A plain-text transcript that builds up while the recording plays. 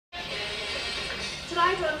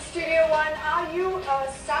Tonight on Studio One, are you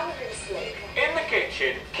a salmon slave? In the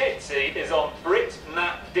kitchen, Kitsy is on Brit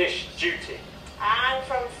Nat dish duty. And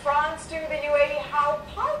from France to the UAE, how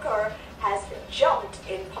Parker has jumped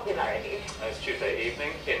in popularity. It's Tuesday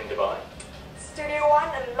evening in Dubai. Studio One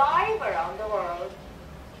live around the world.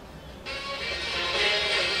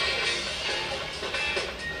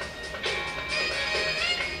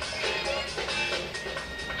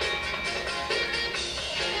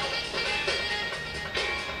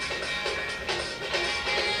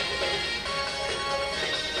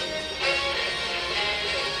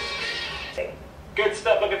 Good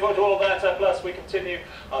stuff, looking forward to all of that. Plus we continue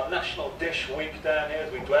our National Dish Week down here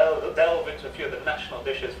as we delve into a few of the national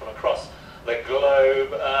dishes from across the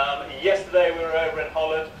globe. Yesterday we were over in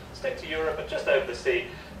Holland, stick to Europe, but just over the sea,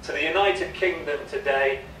 to the United Kingdom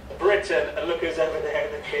today, Britain, and look who's over there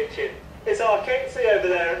in the kitchen. It's our Kitsy over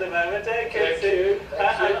there at the moment, eh, Kitsy? Thank you.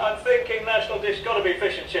 And I'm thinking national dish got to be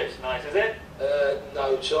fish and chips tonight, is it?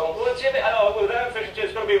 No, Tom. What do you think? Oh, without fish and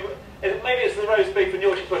chips, got to be. Maybe it's the roast beef and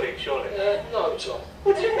Yorkshire pudding, surely. No, Tom.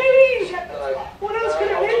 What do you mean? No. What else could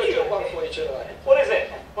it I've got be? a good one for you tonight. What is it?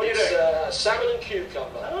 What are you doing? It's salmon and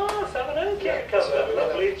cucumber. Oh, salmon and cucumber. So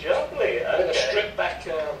Lovely, jubbly. I'm going to strip back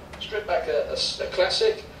a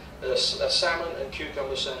classic, a salmon and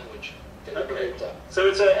cucumber sandwich. Can you believe that? So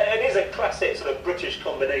it is a classic sort of British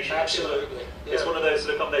combination. Absolutely. It's one of those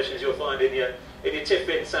sort of combinations you'll find in your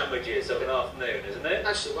tiffin sandwiches of an afternoon, isn't it?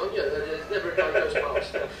 That's the one, yeah. There's never goes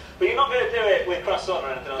past. But you're not going to do it with croissant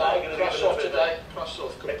or anything like that? You're going to Cross off today, cross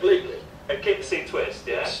off completely. A Kitsy twist,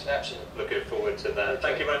 yeah? Yes, absolutely. Looking forward to that. Okay.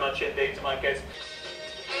 Thank you very much indeed to my guests.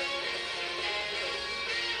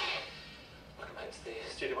 Welcome back to the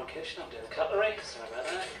Studio One kitchen. I'm doing the cutlery. Sorry about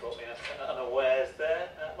that. You caught me unawares there.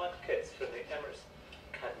 Michael Kitts from the Emirates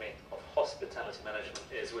Academy of Hospitality Management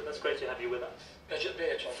is with us. Great to have you with us. Pleasure to be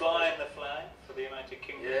here, Tom. Flying the flag for the United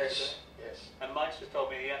Kingdom Yes, today. yes. And Mike's just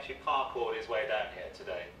told me he actually parkoured his way down here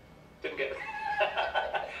today. Didn't get the...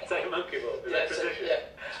 Say monkey ball. Is that precision? Yeah,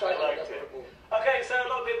 straight I on. liked it. Okay, so a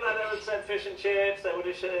lot of people out there would have said fish and chips, they would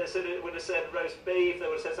have said roast beef, they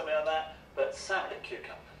would have said something like that, but salmon and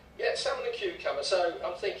cucumber. Yeah, salmon and cucumber. So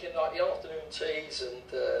I'm thinking like the afternoon teas and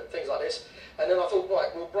things like this. And then I thought, right,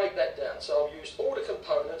 we'll break that down. So I've used all the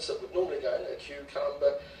components that would normally go in, a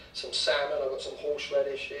cucumber, some salmon, I've got some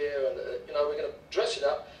horseradish here, and we're going to dress it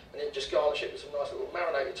up and then just garnish it with some nice little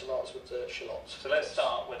marinated tomatoes with shallots. So let's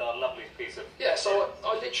start with our lovely piece of... Yeah, so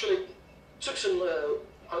I literally took some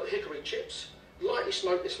hickory chips, lightly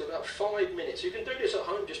smoked this for about 5 minutes. You can do this at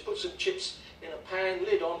home, just put some chips in a pan,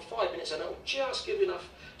 lid on, 5 minutes, and it'll just give enough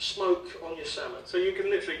smoke on your salmon. So you can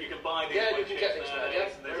buy these. Yeah, you can get these now, yeah.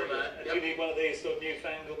 And do you need one of these sort of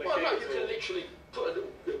newfangled machines? Well, no, you can literally put a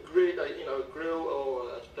little grill or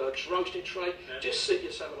a roasting tray. Yeah. Just sit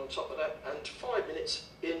your salmon on top of that, and 5 minutes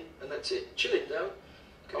in, and that's it. Chill it down.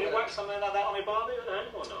 Can you whack something like that on your barbie at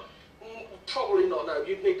home or not? Probably not. No,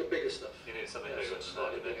 you'd need the bigger stuff. You need something bigger.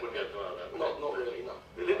 Not really, no.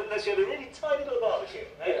 Unless you had a really tiny little barbecue.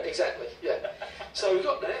 Yeah, exactly. Yeah. So we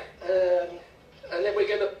got that, and then we've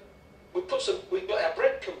got our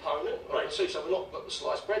bread component. Right. So we've not got the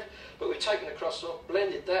sliced bread, but we've taken the crust off,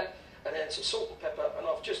 blended that, and then some salt and pepper, and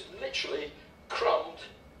I've just literally crumbed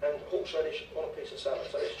and horseradish on a piece of salmon.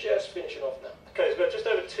 So it's just finishing off now. Okay, so we've got just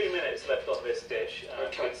over 2 minutes left on this dish.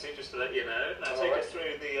 Okay. Just to let you know. Now take us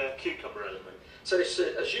through the cucumber element. So it's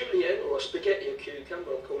a julienne, or a spaghetti of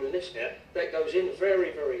cucumber, I'm calling this. Yeah. That goes in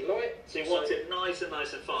very, very light. So you want it nice and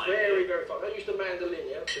fine. Very, very fine. I use the mandolin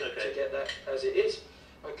to get that as it is.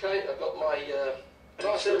 Okay, I've got my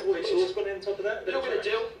nice little pieces. What's gone in top of that? A little bit of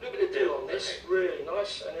dill on this, okay. Really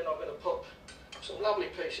nice. And then I'm going to pop some lovely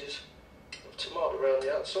pieces of tomato around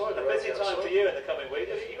the outside. A busy time for you in the coming week.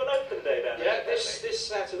 You've got an open day down there. Yeah, this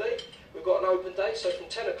Saturday we've got an open day. So from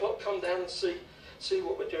 10 o'clock, come down and see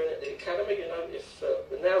what we're doing at the academy. You know, if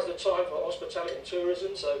now's the time for hospitality and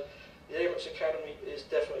tourism. So the Emirates Academy is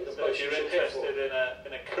definitely the place you should head for. So if you're interested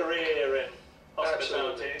in a career in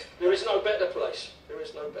hospitality, absolutely. There is no better place. There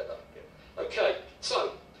is no better. Okay,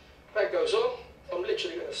 so that goes on. I'm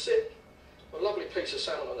literally going to sit a lovely piece of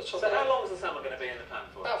salmon on the top. So how long is the salmon going to be in the pan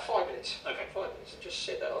for? About 5 minutes. Okay. 5 minutes. And just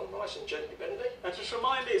sit that on, nice and gently bendy. And just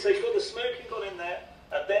remind me, so you've got the smoking gone in there,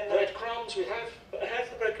 and then breadcrumbs we have. But how does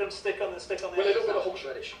the breadcrumbs stick on the Well, a little bit of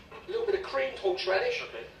horseradish. A little bit of creamed horseradish.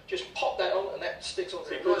 Okay. Just pop that on, and that sticks on.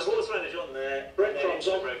 So you put the horseradish on there, breadcrumbs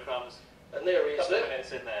on. Breadcrumbs. And there he is. Couple of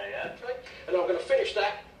minutes in there, yeah. Okay. And I'm going to finish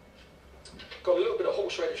that. Got a little bit of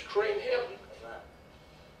horseradish cream here.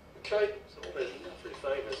 Okay. So all those lovely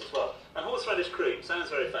flavours as well. And horseradish cream sounds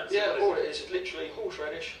very fancy. Yeah, all it is literally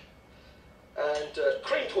horseradish and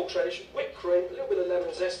creamed horseradish, whipped cream, a little bit of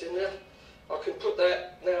lemon zest in there. I can put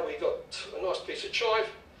that, now we've got a nice piece of chive,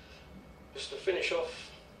 just to finish off.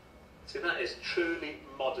 See, that is truly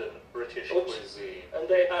modern British Oops. cuisine. And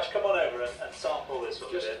then Ash, come on over and sample this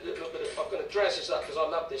one. just a little bit of, I'm going to dress this up because I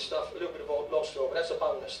love this stuff, a little bit of lobster oil, but that's a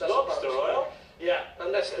bonus. That's Lobster a bonus. oil? Yeah,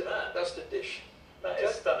 and that's Look at that. that's the dish. That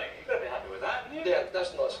is stunning. You've got to be happy with that, haven't you? Yeah,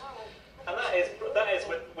 that's nice. And that is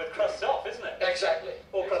with crust off, isn't it? Exactly.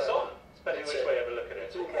 Or crust Exactly. on, depending That's which it. way you ever look at it.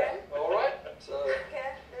 It's all Okay. there. All right. So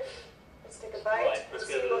Okay, let's take a bite Right, and let's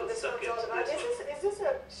see get a what little this suck one's all into about. this Is this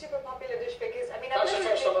a super popular dish? Because, I mean, I've that's the never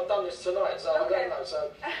first time really... I've done this tonight, so I Okay. don't know. So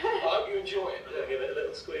I hope you enjoy it. I'm going to give it a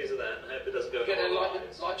little squeeze of that and hope it doesn't go Get a all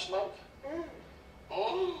light smoke. Mm,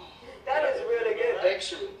 Oh, that is really good.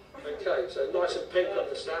 excellent. Okay, so nice and pink on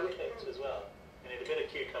the salmon. Cooked as well. You need a bit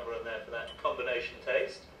of cucumber in there for that combination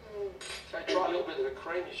taste. Mm. Okay, try a little bit of the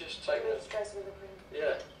cream. You just take Let's it. try some of the cream.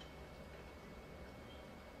 Yeah,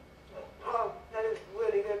 Oh, that is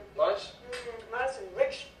really good. nice. Nice and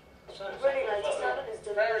rich. Really nice. The salmon is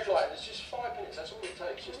Very delicious. light. It's just 5 minutes. That's all it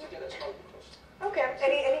takes just to get that smoke across. Okay.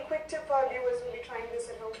 Any quick tip for our viewers who will be trying this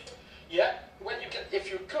at home? Yeah, when you get,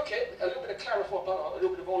 if you cook it, a little bit of clarified butter, a little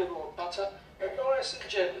bit of olive oil butter, and nice and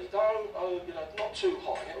gently. Don't, not too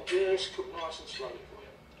hot. It'll just cook nice and slowly for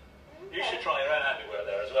you. You should try your own handiwork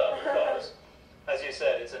there as well, because, as you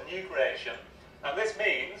said, it's a new creation, and this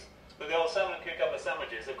means that the old salmon and cucumber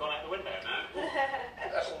sandwiches have gone out the window now.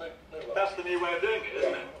 That's a new one. That's the new way of doing it,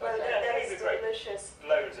 isn't it? Well, Okay. that You is don't need delicious.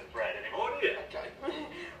 loads of bread anymore, do you? Okay.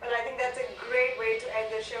 Well, I think that's a great way to end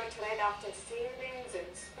the show tonight after savings and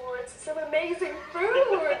sports. Some amazing food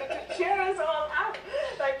to cheer us all up.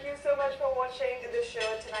 Thank you so much for watching the show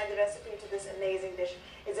tonight. The recipe to this amazing dish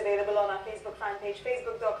is available on our Facebook fan page,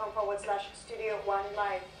 facebook.com/Studio One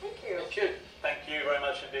Live. Thank you. Thank you. Thank you very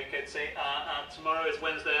much indeed, Kitsy. Tomorrow is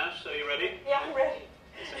Wednesday, Ash, so are you ready? Yeah, I'm ready.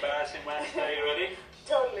 It's embarrassing Wednesday, are you ready?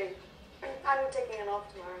 Totally. I'm taking an off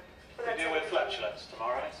tomorrow. But We that's do with okay. flatulence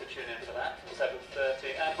tomorrow, so tune in for that from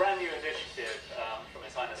 7:30. And a brand new initiative from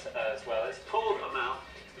His Highness as well. It's called Amount.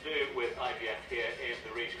 It's to do with IVF here in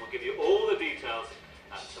the region. We'll give you all the details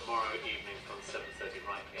tomorrow evening from 7:30.